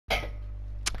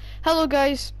Hello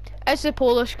guys, it's the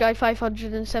Polish guy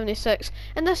 576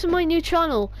 and this is my new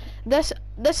channel. This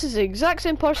is the exact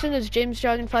same person as James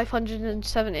Dragon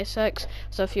 576,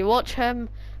 so if you watch him,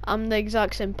 I'm the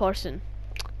exact same person.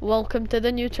 Welcome to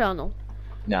the new channel.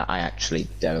 No, I actually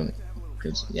don't,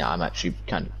 because I'm actually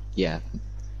kind of You're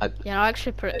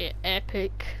actually pretty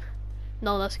epic.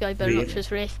 No, this guy better not choose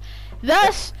Wraith.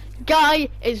 This guy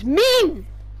is mean!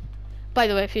 By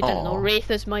the way, if you didn't know,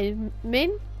 Wraith is my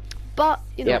main. But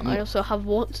you know, I also have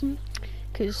Watson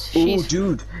because she's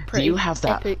dude, do you have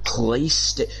that epic. Do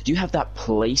you have that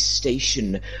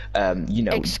PlayStation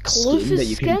exclusive skin that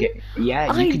you can get?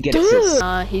 Yeah, you can get do. it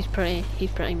for He's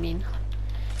pretty mean.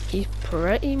 He's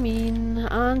pretty mean,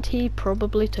 and he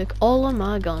probably took all of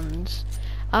my guns.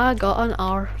 I got an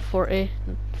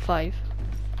R45.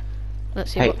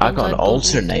 Let's see. Hey, what I got an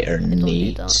alternator.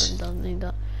 Neat. I don't need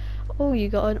that. Oh, you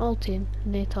got an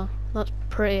alternator. That's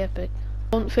pretty epic.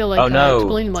 I don't feel like I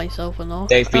explained myself enough.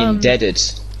 They've been deaded.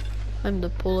 I'm the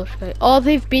Polish guy. Oh,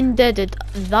 they've been deaded.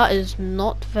 That is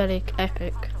not very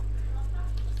epic.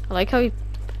 I like how you,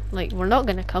 we're not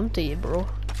gonna come to you, bro.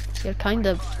 You're kind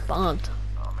of bad.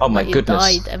 Oh my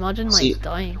goodness. You died. Imagine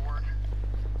dying.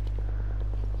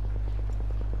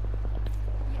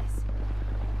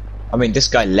 I mean, this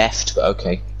guy left, but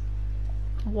okay.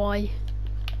 Why?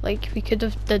 Like, we could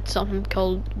have did something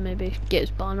called maybe get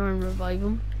his banner and revive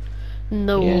him.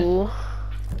 No. Yeah.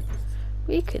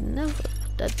 We could never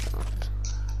have did that.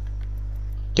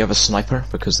 Do you have a sniper?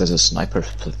 Because there's a sniper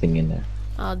thing in there.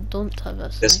 I don't have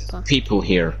a sniper. There's people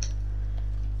here.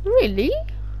 Really?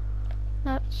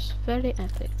 That's very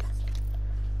epic.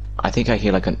 I think I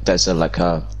hear there's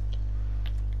a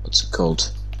what's it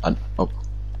called?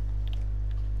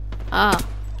 Ah.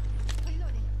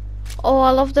 Oh,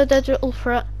 I love the digital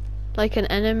threat. Like an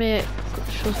enemy, it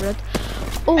shows red.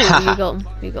 Oh, you got him.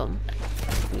 You got him.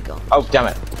 You got him. Oh, damn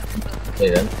it. Okay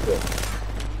then. Cool.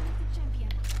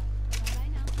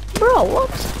 Bro,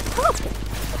 what's happening?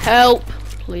 Help,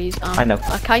 please. I know.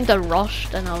 I kinda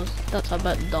rushed and that's a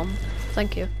bit dumb.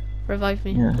 Thank you. Revive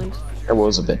me, please. It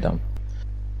was a bit dumb.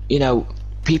 You know,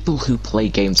 people who play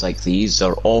games like these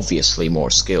are obviously more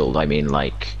skilled. I mean,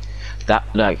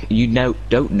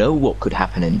 don't know what could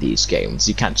happen in these games.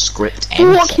 You can't script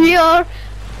anything. Look here!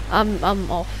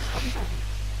 I'm off.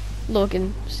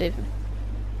 Logan, save me.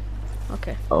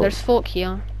 Okay. Oh. There's folk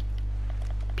here.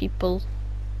 People.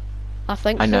 I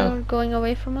think they're going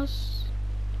away from us,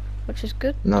 which is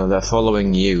good. No, they're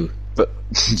following you, but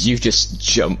you just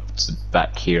jumped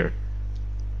back here.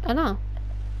 I know.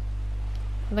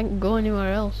 I didn't go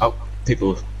anywhere else. Oh,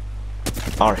 people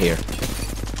are here.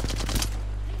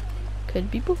 Could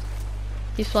be both.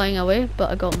 He's flying away, but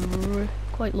I got him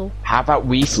quite low. How about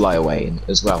we fly away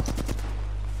as well?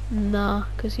 Nah,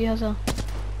 because he has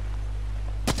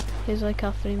he's like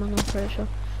a 3-man, I'm pretty sure.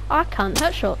 I can't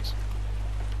hit shots.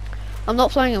 I'm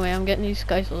not flying away, I'm getting these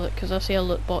guys to look because I see a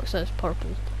loot box that's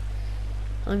purple.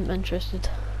 I'm interested.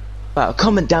 Well,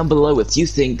 comment down below if you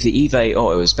think the EVA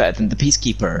Auto is better than the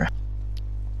Peacekeeper.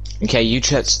 Okay, you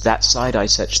touched that side, I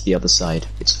touched the other side.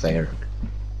 It's fair.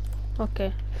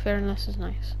 Okay, fairness is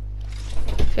nice.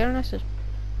 Fairness is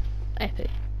epic.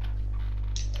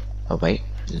 Oh wait.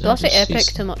 Do I say epic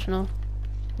too much? No.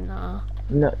 Nah.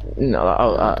 No, no,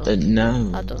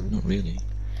 no. I don't. Not really.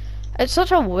 It's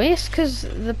such a waste because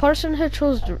the person who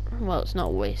chose, well, it's not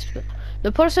a waste, but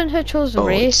the person who chose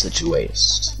Wraith. It's such a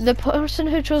waste. The person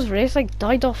who chose Wraith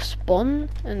died off spawn,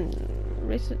 and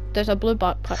Wraith, there's a blue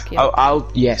backpack here.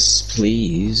 Oh, yes,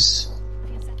 please.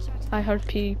 I heard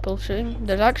people shooting.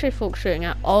 There's actually folks shooting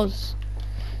at us.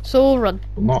 So run.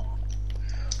 Not.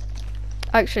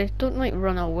 Actually, don't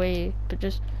run away, but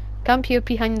just camp here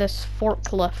behind this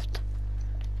forklift.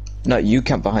 No, you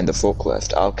camp behind the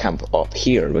forklift. I'll camp up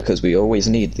here because we always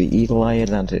need the eagle eye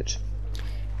advantage.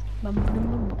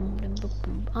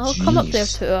 I'll come up there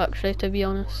too, actually, to be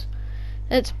honest.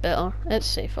 It's better. It's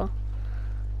safer.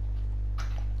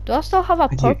 Do I still have a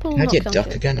purple? How do you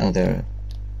duck again? Oh, there.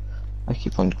 I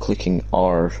keep on clicking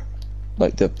R,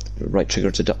 like the right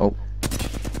trigger to duck. Oh.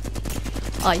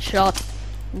 I shot.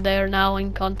 They're now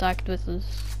in contact with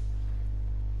us.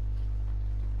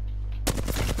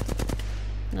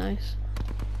 Nice.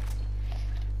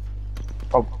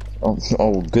 Oh,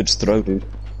 good throw, dude.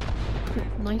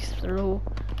 Nice throw.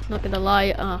 Not gonna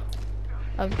lie,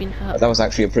 I've been hit. That was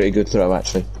actually a pretty good throw,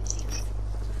 actually.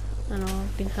 I know,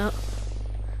 I've been hit.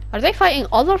 Are they fighting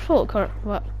other folk or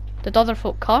what? Did other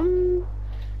folk come?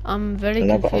 I'm very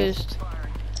confused.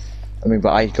 I mean,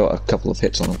 but I got a couple of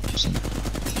hits on them. So.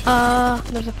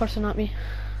 There's a person at me.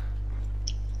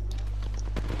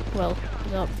 Well,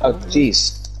 oh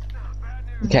jeez.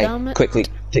 Okay, quickly,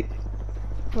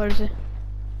 Where is he?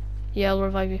 Yeah, I'll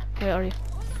revive you. Where are you?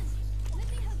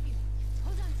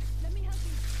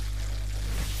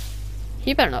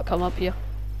 He better not come up here.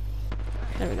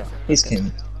 There we go. He's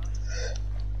king.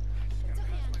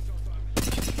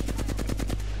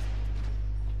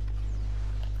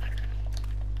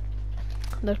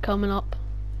 They're coming up.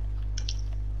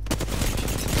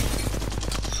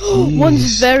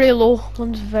 One's very low.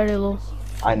 One's very low.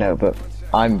 I know, but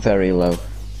I'm very low.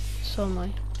 So am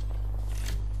I.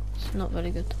 It's not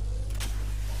very good.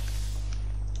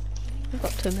 I've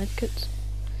got 2 medkits.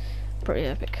 Pretty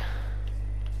epic.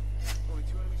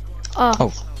 Ah. Oh,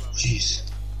 jeez.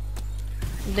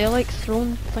 They like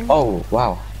throwing things. Oh,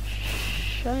 wow.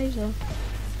 Scheiße.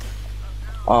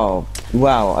 Oh,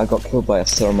 wow, I got killed by a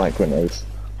thermite grenade.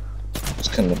 It's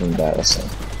kind of embarrassing.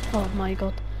 Oh my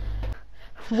god.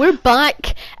 We're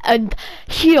back, and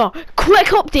here, quick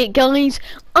update guys,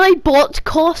 I bought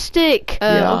Caustic.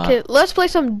 Yeah. Okay, let's play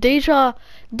some Deja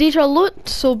loot.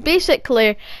 So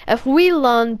basically, if we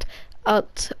land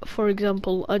at, for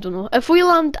example, I don't know, if we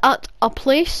land at a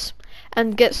place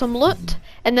and get some loot,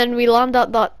 and then we land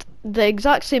at the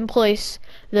exact same place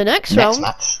the next round,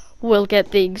 match. we'll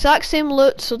get the exact same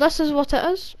loot. So this is what it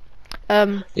is.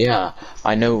 Yeah,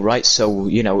 I know, right? So,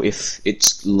 you know, if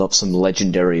it's some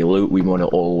legendary loot, we want to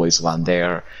always land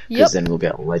there, because then we'll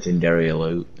get legendary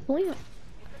loot. Oh, yeah.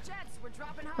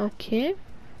 Okay.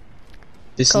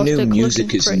 This Caustic new music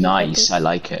looking is pretty nice, epic. I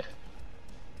like it.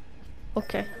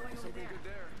 Okay.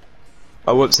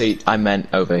 Oh, whoopsie, I meant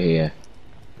over here.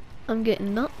 I'm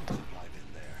getting nut.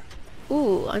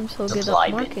 Ooh, I'm so good at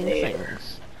Climb in marking there.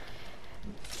 things.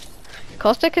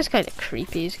 Caustic is kind of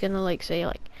creepy. He's gonna like say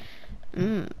like,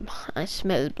 I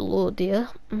smell blood, dear.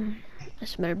 I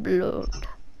smell blood.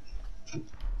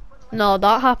 No,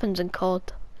 that happens in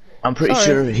COD. I'm pretty Sorry,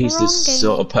 sure he's the wrong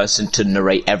sort of person to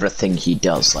narrate everything he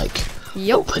does, like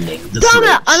opening the Damn fridge.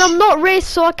 it! And I'm not Wraith,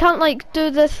 so I can't like do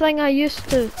the thing I used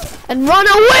to and run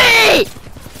away.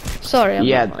 Sorry, I'm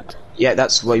not mad. Yeah,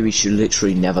 that's why we should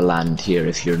literally never land here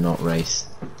if you're not Wraith.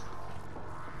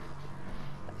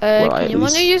 Can you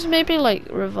wanna use maybe like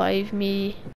revive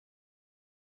me?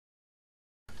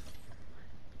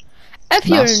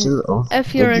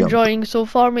 If you're enjoying so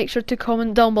far, make sure to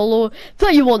comment down below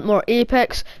that you want more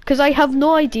Apex, because I have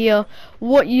no idea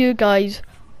what you guys'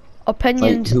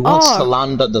 opinions who wants to are.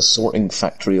 land at the sorting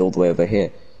factory all the way over here?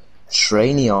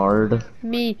 Trainyard.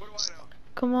 Me.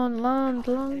 Come on, land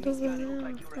over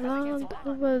there, land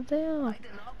over there.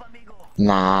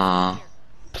 Nah.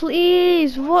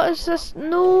 Please, what is this?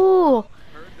 No.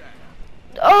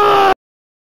 Oh!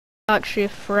 Actually,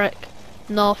 frick.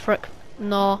 No, frick.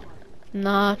 No.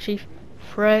 Nah, chief.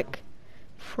 Frick.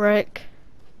 Frick.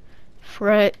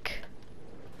 Frick.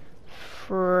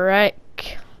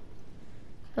 Frick.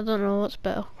 I don't know what's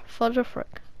better. Fudge or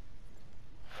frick?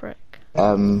 Frick.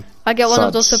 I get one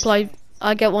of those supply.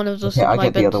 I get one of those supply I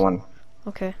get bins. the other one.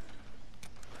 Okay.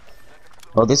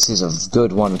 Oh, this is a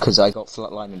good one because I got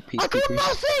flatline and peacekeeper. I got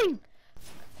nothing.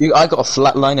 I got a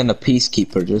flatline and a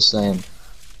peacekeeper. Just saying.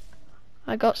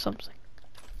 I got something.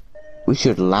 We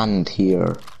should land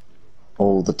here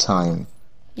all the time.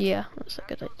 Yeah, that's a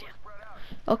good idea.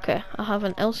 Okay, I have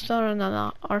an L-Star and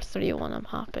an R31, I'm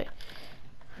happy.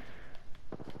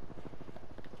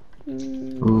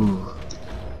 Ooh.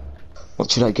 What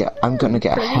should I get? I'm gonna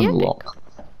get a hemlock.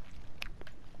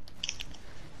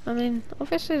 I mean,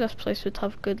 obviously this place would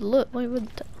have good loot, why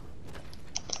wouldn't it?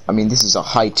 I mean, this is a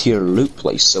high tier loot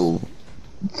place, so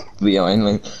yeah,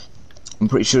 I'm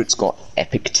pretty sure it's got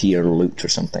epic tier loot or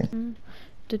something.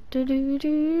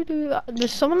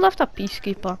 There's someone left a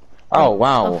peacekeeper. Oh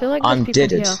wow, I feel like I'm people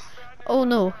didded. here. Oh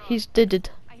no, he's didded.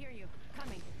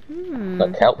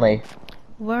 Look, help me.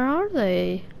 Where are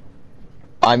they?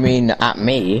 I mean, at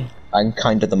me. I'm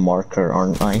kind of the marker,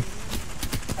 aren't I?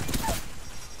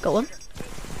 Got one.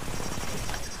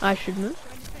 I should move.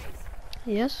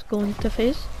 Yes, going to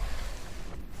face.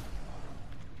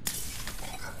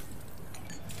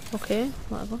 Okay,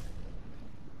 whatever.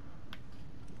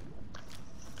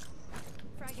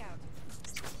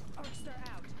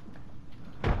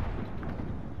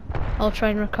 I'll try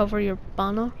and recover your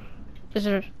banner. Is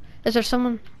there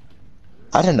someone?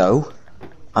 I don't know.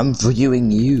 I'm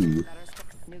viewing you.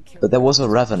 But there was a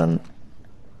revenant.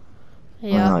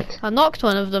 Yeah, I knocked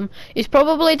one of them. He's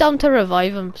probably down to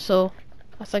revive him, so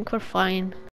I think we're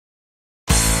fine.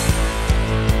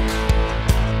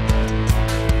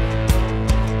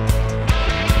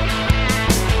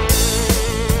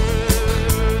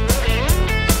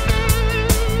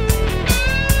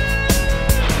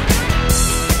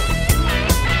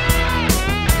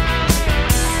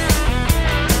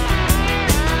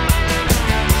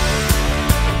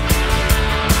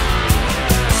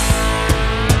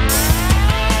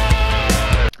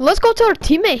 Let's go to our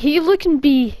teammate. He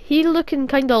looking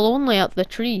kinda lonely at the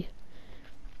tree.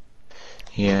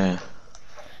 Yeah.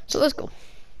 So let's go.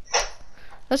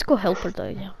 Let's go help her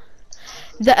down, yeah.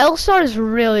 The L-Star is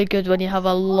really good when you have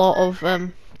a lot of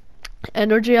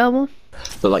energy ammo.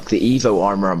 But like the Evo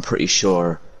armor, I'm pretty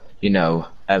sure, you know,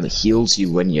 heals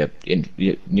you when you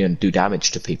do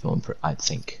damage to people. I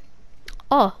think.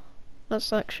 Oh,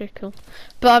 that's actually cool.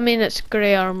 But I mean, it's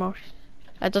grey armor.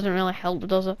 It doesn't really help,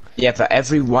 does it? Yeah, for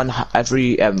every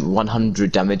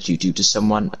 100 damage you do to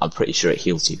someone, I'm pretty sure it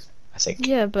heals you. I think.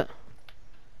 Yeah, but.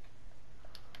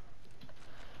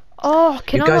 Oh,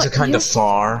 can you I guys not are kind of use...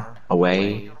 far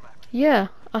away. Yeah,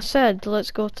 I said let's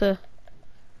go to.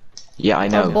 Yeah, I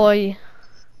know.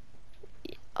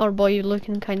 Our boy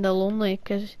looking kind of lonely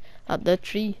because at the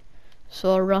tree,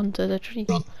 so I run to the tree.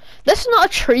 This is not a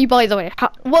tree, by the way.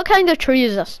 What kind of tree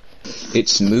is this?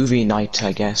 It's movie night,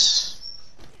 I guess.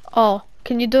 Oh,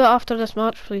 can you do it after this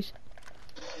match, please?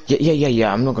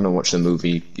 Yeah. I'm not gonna watch the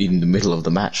movie in the middle of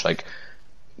the match. Like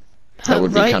that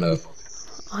would be kind of.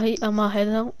 I am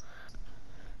heading out.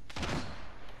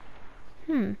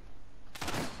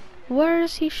 Where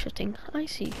is he shooting? I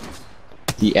see.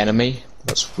 The enemy?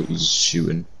 That's what he's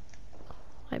shooting.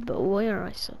 But where,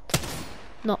 I said.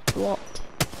 Not what.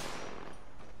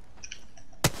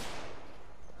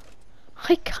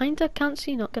 I kinda can't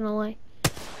see, not gonna lie.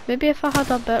 Maybe if I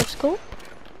had a better scope?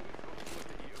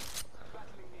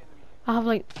 I have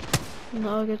like,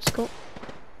 not a good scope.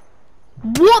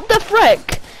 What the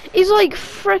frick? He's like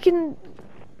freaking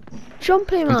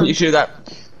jumping, man. I'm pretty sure that.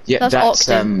 Yeah, that's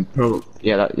Octane.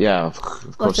 yeah, of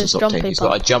course it's Octane. He's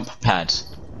got a jump pad.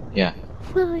 Yeah.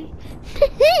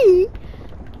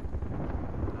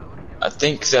 I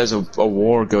think there's a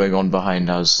war going on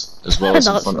behind us as well as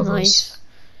in front of us.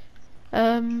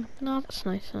 No, that's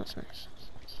nice. That's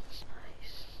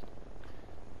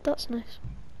nice.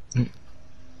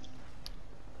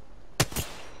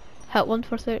 Hit one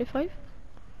for 35.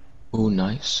 Oh,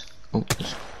 nice. Oh.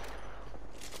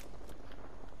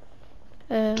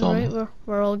 Right,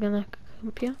 we're all gonna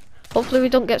camp here. Hopefully we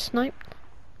don't get sniped.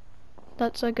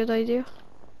 That's a good idea.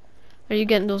 Are you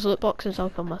getting those loot boxes?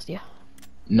 I'll come with you.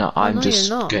 No, I'm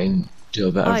just getting to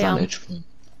a better vantage point.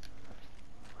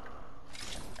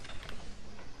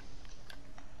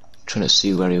 Trying to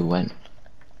see where he went.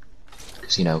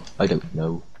 Because, you know, I don't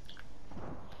know.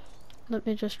 Let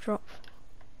me just drop.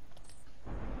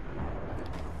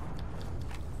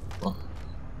 Well,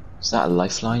 is that a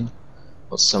lifeline?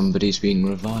 Or somebody's being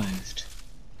revived?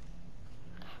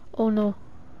 Oh no.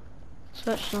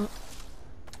 Switch not.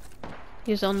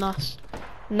 He's on this.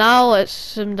 Now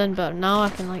it's zoomed in better. Now I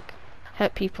can like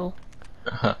hit people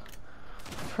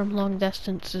from long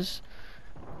distances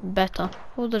better.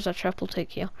 Oh, there's a triple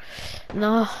take here.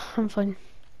 No, I'm fine.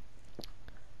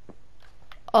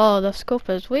 Oh, the scope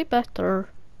is way better.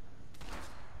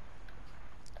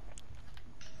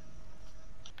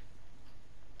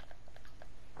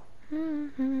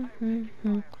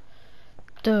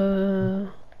 Duh.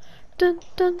 Dun,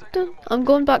 dun, dun. I'm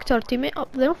going back to our teammate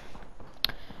up there.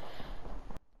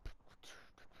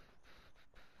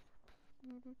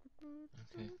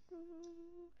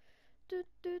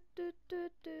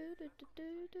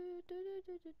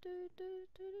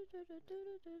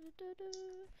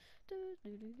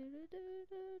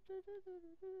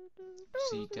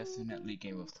 See, definitely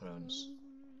Game of Thrones.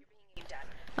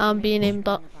 I'm being aimed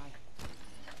at.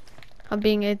 I'm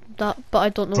being aimed at, but I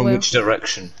don't know From where. which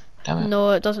direction? Damn it.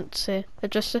 No, it doesn't say.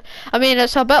 It just. I mean,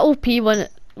 it's a bit OP when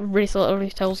it literally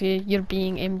tells you you're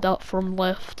being aimed at from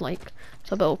left. Like,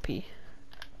 it's a bit OP.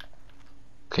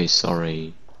 Okay,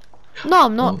 sorry. No,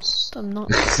 I'm not. I'm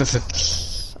not.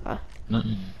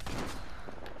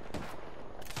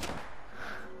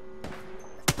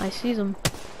 I see them.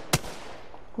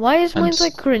 Why is mine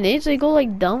like grenades? They go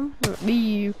like down.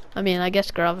 I mean, I guess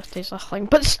gravity's a thing,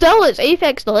 but still, it's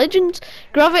Apex Legends.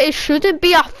 Gravity shouldn't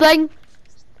be a thing.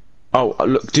 Oh,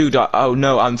 look, dude, oh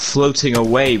no, I'm floating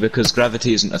away because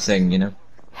gravity isn't a thing, you know?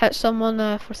 Hit someone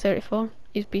for 34.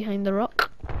 He's behind the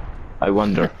rock. I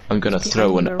wonder. I'm gonna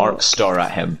throw an arc star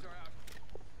at him.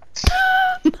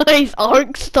 Nice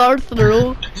arc star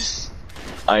throw.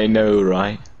 I know,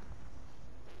 right?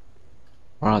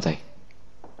 Where are they?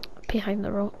 Behind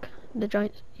the rock. The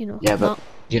giants, you know. Yeah, but,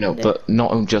 you know, but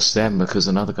not just them because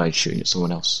another guy's shooting at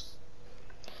someone else.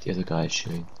 The other guy is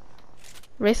shooting.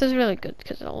 Wraith is really good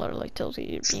because it literally tells you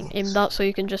you're being aimed at, so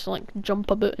you can just like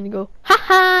jump a bit and go,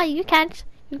 haha, you can't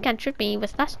shoot me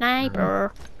with that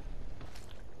sniper.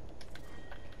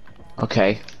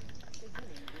 Okay.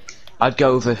 I'd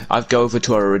go over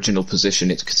to our original position,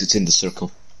 because it's in the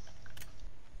circle.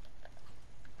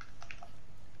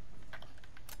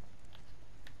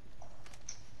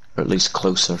 Or at least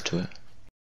closer to it.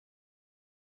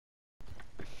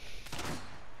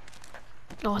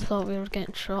 Oh, I thought we were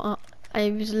getting shot at.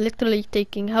 I was literally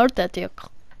taking her attack.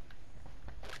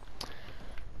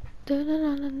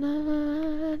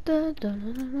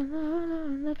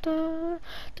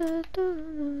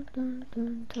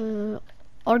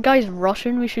 Our guy's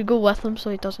Russian, we should go with him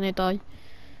so he doesn't die.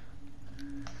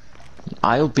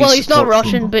 I'll be. Well, he's not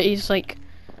Russian, but he's like,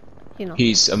 you know.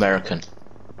 He's American.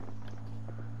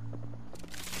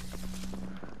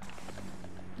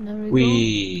 And there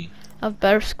we go. I have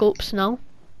better scopes now.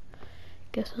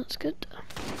 Guess that's good.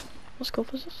 What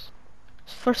scope is this?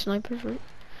 It's for snipers, right?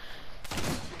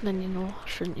 Then you know I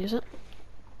shouldn't use it.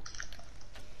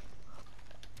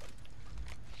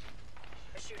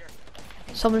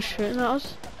 Someone's shooting at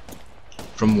us.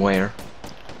 From where?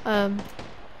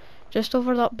 Just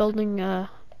over that building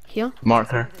here.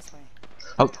 Marker.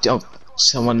 Oh,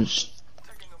 someone's.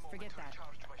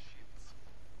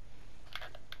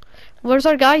 Where's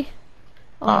our guy?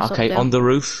 Oh, okay, on the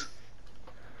roof.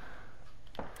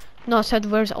 No, I said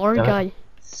where's our guy?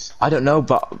 I don't know,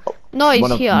 but no,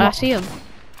 he's here. I see him.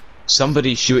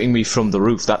 Somebody's shooting me from the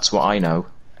roof. That's what I know.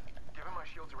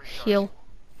 Heal.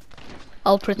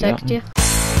 I'll protect you.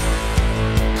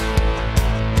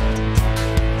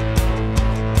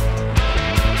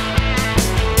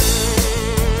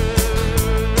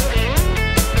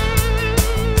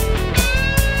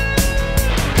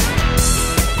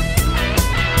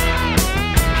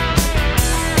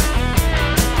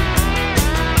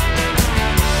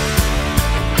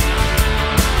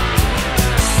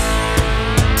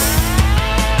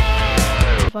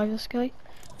 Revive this guy.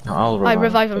 No, I'll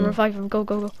revive him. Revive him. Go,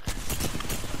 go, go.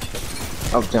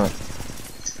 Oh, damn it.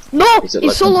 No!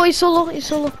 He's solo, he's solo, he's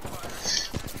solo.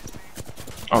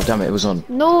 Oh, damn it, it was on.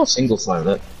 No! Single fire,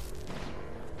 look.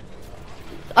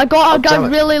 I got a guy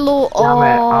really low.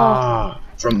 Damn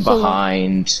it. From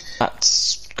behind.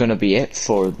 That's gonna be it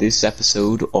for this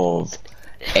episode of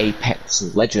Apex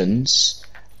Legends.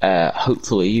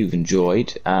 Hopefully you've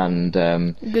enjoyed, and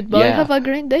goodbye, have a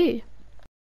great day.